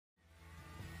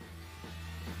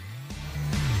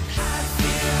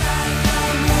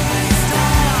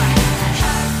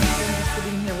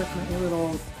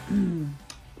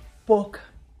book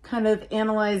kind of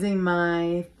analyzing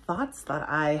my thoughts that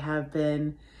I have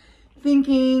been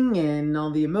thinking and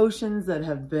all the emotions that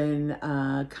have been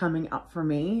coming up for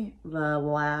me the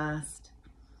last,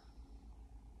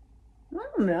 I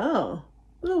don't know,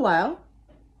 a little while,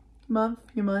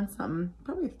 few months, something,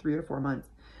 probably 3 or 4 months.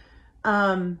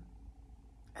 And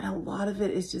a lot of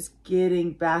it is just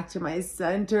getting back to my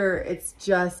center. It's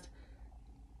just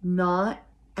not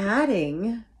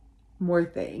adding more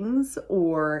things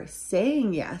or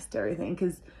saying yes to everything,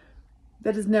 because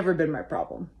that has never been my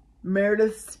problem.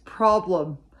 Meredith's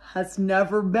problem has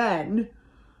never been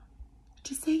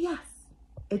to say yes.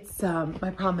 It's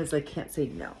my problem is I can't say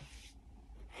no,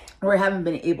 or I haven't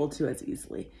been able to as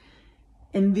easily.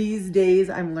 And these days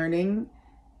I'm learning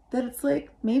that it's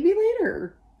like, maybe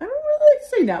later. I don't really like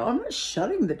to say no. I'm not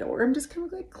shutting the door. I'm just kind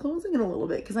of like closing it a little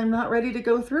bit because I'm not ready to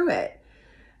go through it.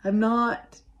 I'm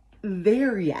not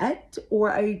there yet,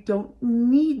 or I don't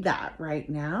need that right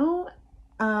now.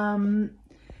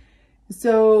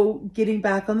 So getting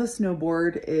back on the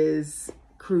snowboard is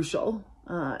crucial.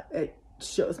 It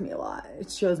shows me a lot. It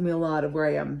shows me a lot of where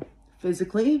I am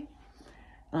physically,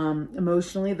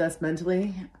 emotionally, thus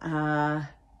mentally. And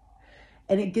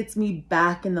it gets me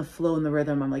back in the flow and the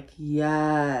rhythm. I'm like,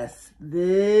 yes,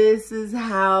 this is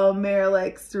how Mare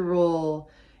likes to roll.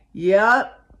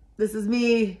 Yep, this is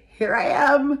me. Here I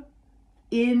am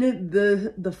in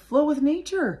the flow with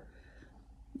nature.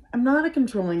 I'm not a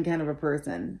controlling kind of a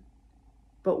person.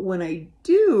 But when I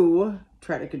do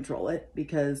try to control it,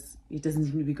 because it doesn't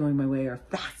seem to be going my way or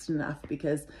fast enough,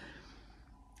 because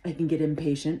I can get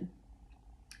impatient,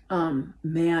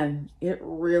 man, it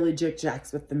really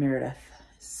jick-jacks with the Meredith.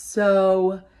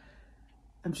 So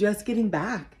I'm just getting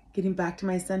back to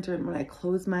my center. And when I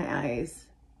close my eyes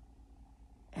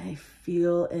and I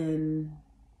feel into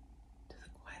the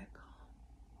quiet calm,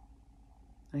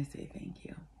 I say thank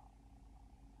you.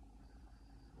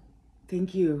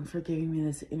 Thank you for giving me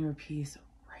this inner peace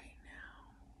right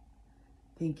now.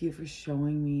 Thank you for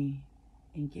showing me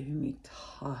and giving me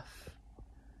tough,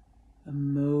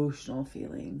 emotional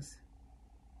feelings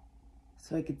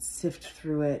so I could sift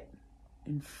through it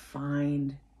and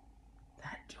find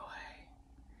that joy.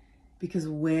 Because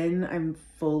when I'm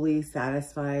fully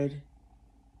satisfied,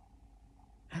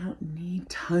 I don't need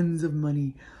tons of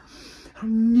money. I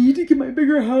don't need to get my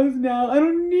bigger house now. I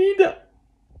don't need to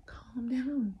calm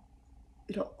down.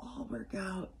 It'll all work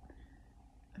out.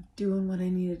 I'm doing what I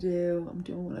need to do. I'm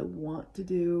doing what I want to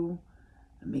do.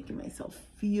 I'm making myself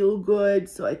feel good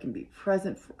so I can be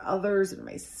present for others and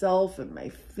myself and my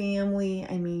family.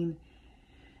 I mean,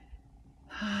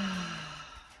 I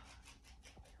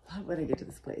love when I get to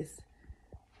this place.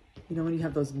 You know, when you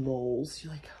have those lulls,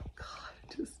 you're like, oh God,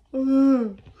 just,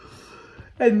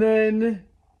 and then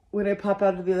when I pop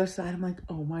out of the other side, I'm like,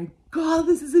 oh my God,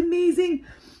 this is amazing.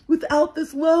 Without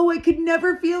this low, I could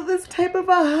never feel this type of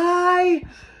a high.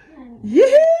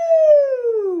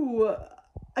 Yoo-hoo!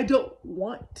 I don't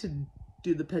want to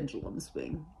do the pendulum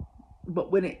swing, but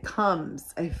when it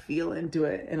comes, I feel into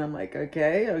it and I'm like,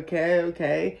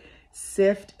 okay.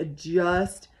 Sift,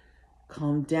 adjust,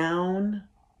 calm down,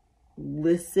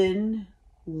 listen,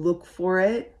 look for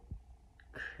it,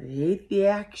 create the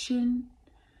action.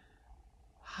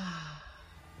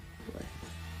 Boy.